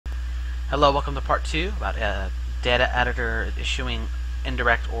Hello, welcome to part 2 about data editor issuing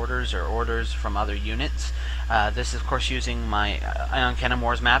indirect orders or orders from other units. This is of course using my Ion Cannon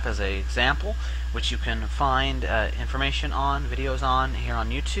Wars map as an example, which you can find information on, videos on here on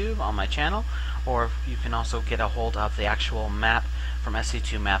YouTube on my channel, or you can also get a hold of the actual map from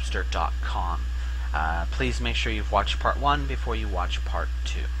sc2mapster.com. Please make sure you've watched part 1 before you watch part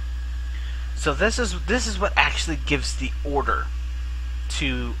 2. So this is what actually gives the order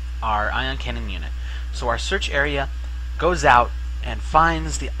to our Ion Cannon unit. So our search area goes out and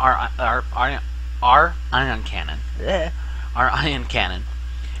finds our Ion Cannon,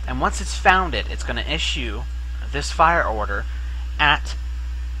 and once it's found it, it's going to issue this fire order at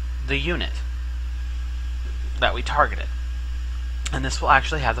the unit that we targeted, and this will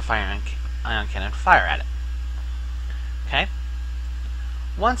actually have the Ion Cannon fire at it. Okay.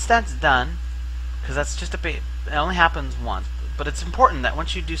 Once that's done, because that's just it only happens once. But it's important that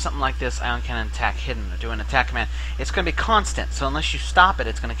once you do something like this, Ion Cannon attack hidden, or do an attack command, it's going to be constant. So unless you stop it,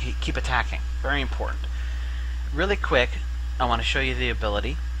 it's going to keep attacking. Very important. Really quick, I want to show you the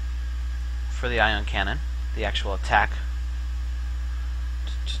ability for the Ion Cannon, the actual attack.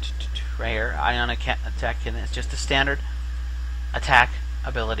 Right here, Ion attack cannon. It's just a standard attack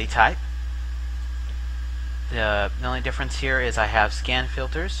ability type. The only difference here is I have scan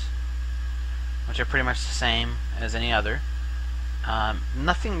filters, which are pretty much the same as any other.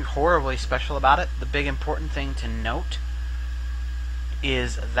 Nothing horribly special about it. The big important thing to note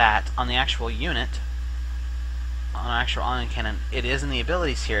is that on the actual unit, on actual Ion Cannon, it is in the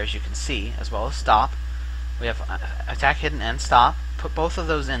abilities here, as you can see, as well as stop. We have attack hidden and stop. Put both of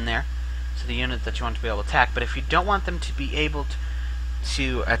those in there to the unit that you want to be able to attack. But if you don't want them to be able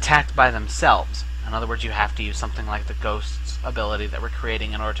to attack by themselves, in other words, you have to use something like the Ghost's ability that we're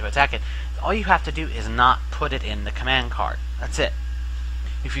creating in order to attack it, all you have to do is not put it in the command card. That's it.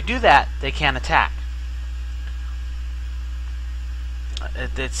 If you do that, they can't attack.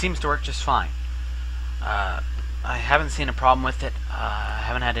 It seems to work just fine. I haven't seen a problem with it. I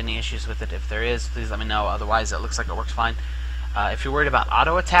haven't had any issues with it. If there is, please let me know. Otherwise, it looks like it works fine. If you're worried about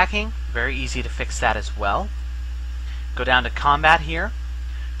auto-attacking, very easy to fix that as well. Go down to combat here.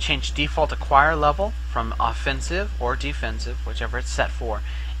 Change default acquire level from offensive or defensive, whichever it's set for,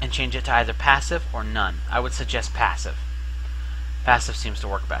 and change it to either passive or none. I would suggest passive. Passive seems to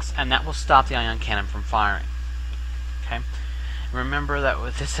work best, and that will stop the Ion Cannon from firing. Okay. Remember that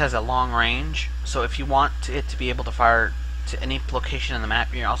this has a long range, so if you want it to be able to fire to any location in the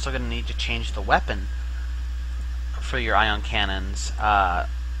map, you're also going to need to change the weapon for your Ion Cannon's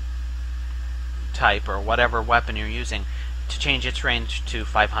type, or whatever weapon you're using, to change its range to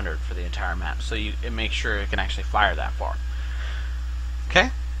 500 for the entire map, so it makes sure it can actually fire that far. Okay?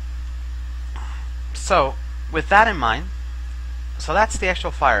 So, with that in mind, so that's the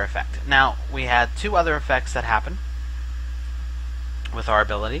actual fire effect. Now, we had two other effects that happen with our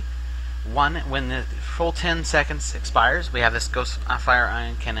ability. One, when the full 10 seconds expires, we have this Ghost Fire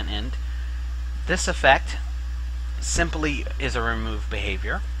Ion Cannon end. This effect simply is a remove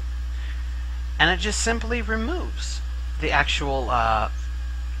behavior, and it just simply removes the actual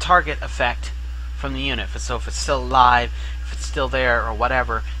target effect from the unit. So if it's still alive, if it's still there, or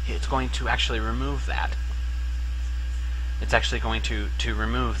whatever, it's going to actually remove that. It's actually going to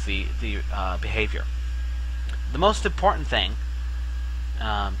remove the behavior. The most important thing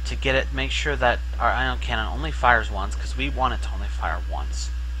to get it, make sure that our Ion Cannon only fires once, because we want it to only fire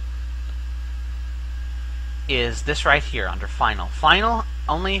once, is this right here under Final. Final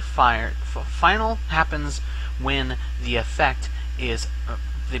only fire. Final happens when the effect is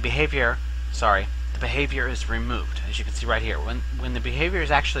the behavior is removed. As you can see right here, when the behavior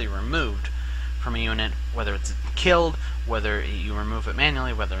is actually removed from a unit, whether it's killed, whether you remove it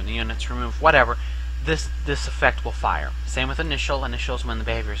manually, whether the unit's removed, whatever, this effect will fire. Same with initial. Initial is when the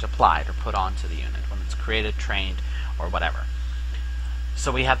behavior is applied or put onto the unit, when it's created, trained, or whatever.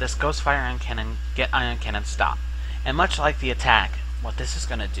 So we have this Ghost Fire Ion Cannon, get Ion Cannon stop. And much like the attack, what this is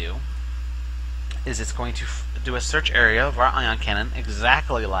going to do is it's going to do a search area of our Ion Cannon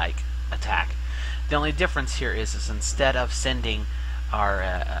exactly like attack. The only difference here is instead of sending our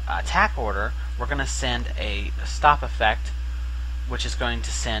attack order, we're going to send a stop effect, which is going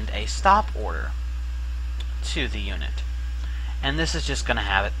to send a stop order to the unit. And this is just going to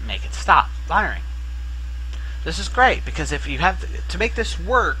have it make it stop firing. This is great, because if you have to make this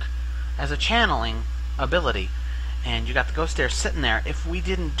work as a channeling ability, and you got the Ghost there sitting there, if we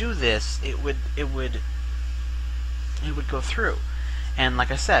didn't do this, it would go through. And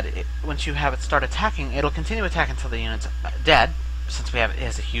like I said, once you have it start attacking, it'll continue attacking until the unit's dead, since it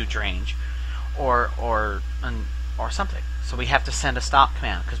has a huge range, or or something. So we have to send a stop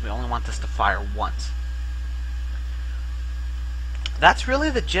command because we only want this to fire once. That's really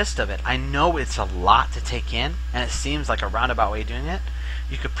the gist of it. I know it's a lot to take in, and it seems like a roundabout way of doing it.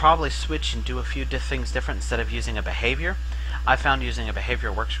 You could probably switch and do a few things different instead of using a behavior. I found using a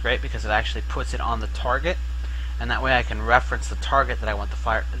behavior works great because it actually puts it on the target, and that way I can reference the target that I want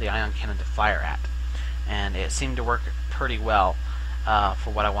the ion cannon to fire at. And it seemed to work pretty well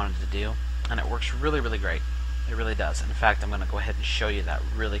for what I wanted to do, and it works really, really great. It really does. In fact, I'm going to go ahead and show you that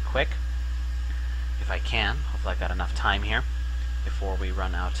really quick, if I can. Hopefully I got enough time here before we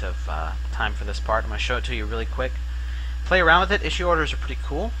run out of time for this part. I'm going to show it to you really quick. Play around with it. Issue orders are pretty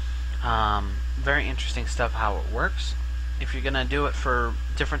cool. Very interesting stuff how it works. If you're going to do it for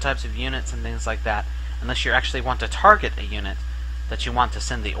different types of units and things like that, unless you actually want to target a unit that you want to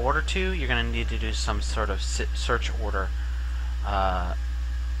send the order to, you're going to need to do some sort of search order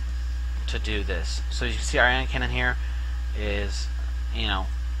to do this. So you can see our ion cannon here is, you know,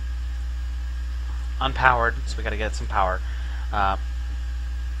 unpowered, so we got to get some power.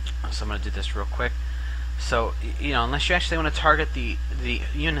 So I'm going to do this real quick. So, you know, unless you actually want to target the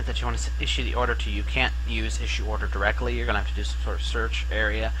unit that you want to issue the order to, you can't use issue order directly. You're going to have to do some sort of search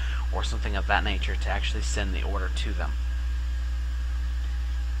area or something of that nature to actually send the order to them.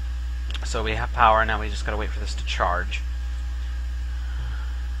 So we have power, now we just got to wait for this to charge.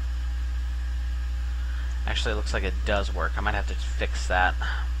 Actually, it looks like it does work. I might have to fix that.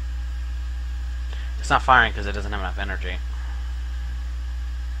 It's not firing because it doesn't have enough energy.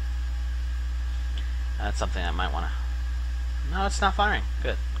 That's something I might want to... No, it's not firing.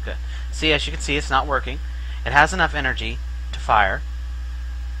 Good, good. See, as you can see, it's not working. It has enough energy to fire,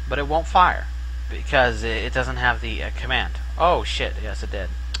 but it won't fire because it doesn't have the command. Oh, shit. Yes, it did.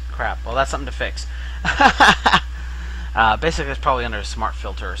 Crap. Well, that's something to fix. Basically, it's probably under a smart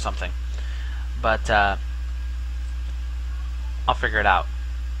filter or something. But I'll figure it out.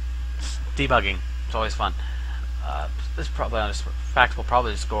 Debugging. It's always fun. This probably, in fact, we'll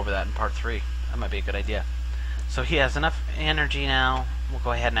probably just go over that in part 3. That might be a good idea. So he has enough energy now. We'll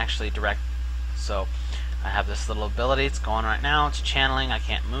go ahead and actually direct. So I have this little ability. It's going right now. It's channeling. I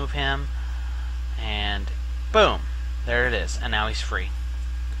can't move him. And boom. There it is. And now he's free.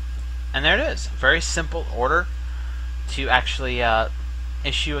 And there it is. Very simple order to actually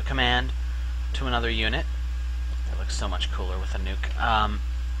issue a command to another unit. That looks so much cooler with a nuke.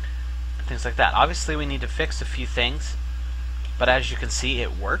 Things like that. Obviously we need to fix a few things, but as you can see,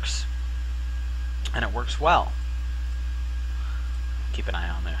 it works. And it works well. Keep an eye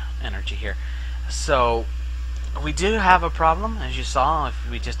on the energy here. So we do have a problem, as you saw. If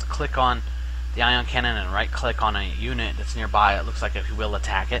we just click on the ion cannon and right click on a unit that's nearby, it looks like it will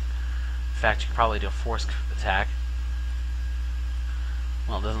attack it. In fact, you can probably do a force attack.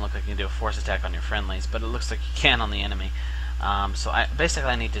 Well, it doesn't look like you can do a force attack on your friendlies, but it looks like you can on the enemy. So basically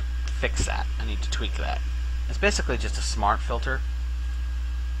I need to fix that. I need to tweak that. It's basically just a smart filter.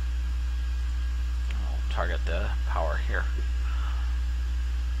 I'll target the power here.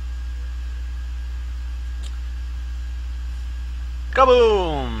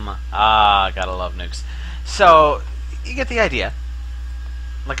 Kaboom! Ah, gotta love nukes. So, you get the idea.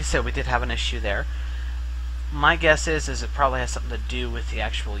 Like I said, we did have an issue there. My guess is it probably has something to do with the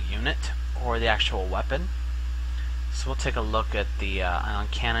actual unit or the actual weapon. So we'll take a look at the ion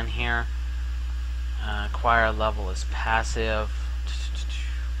cannon here. Acquire level is passive.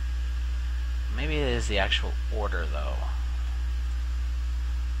 Maybe it is the actual order, though.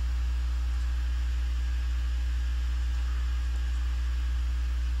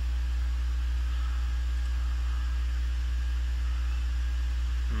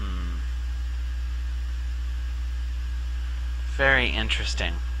 Very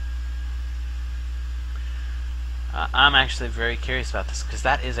interesting. I'm actually very curious about this because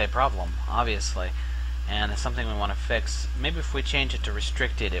that is a problem, obviously, and it's something we want to fix. Maybe if we change it to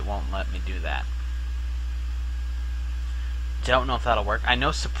restricted, it won't let me do that. Don't know if that'll work. I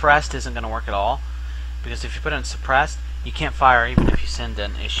know suppressed isn't going to work at all, because if you put it in suppressed, you can't fire even if you send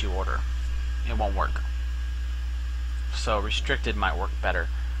an issue order. It won't work. So restricted might work better.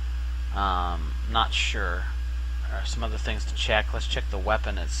 Not sure. There are some other things to check. Let's check the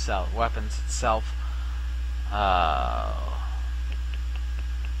weapon itself. Weapons itself. I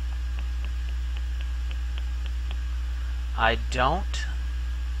don't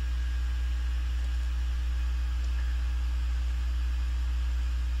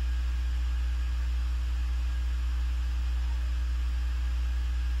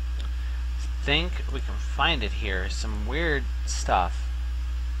think we can find it here. Some weird stuff.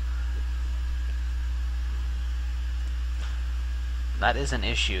 That is an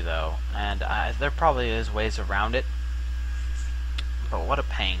issue, though, and there probably is ways around it. but what a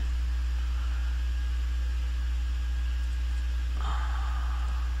pain.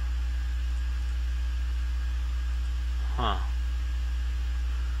 Huh.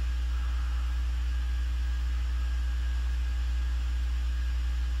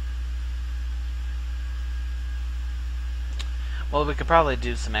 Well, we could probably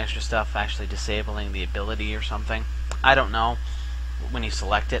do some extra stuff actually disabling the ability or something. I don't know when you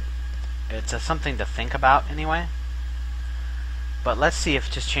select it. It's something to think about anyway. But let's see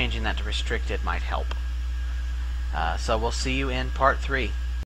if just changing that to restricted might help. So we'll see you in part 3.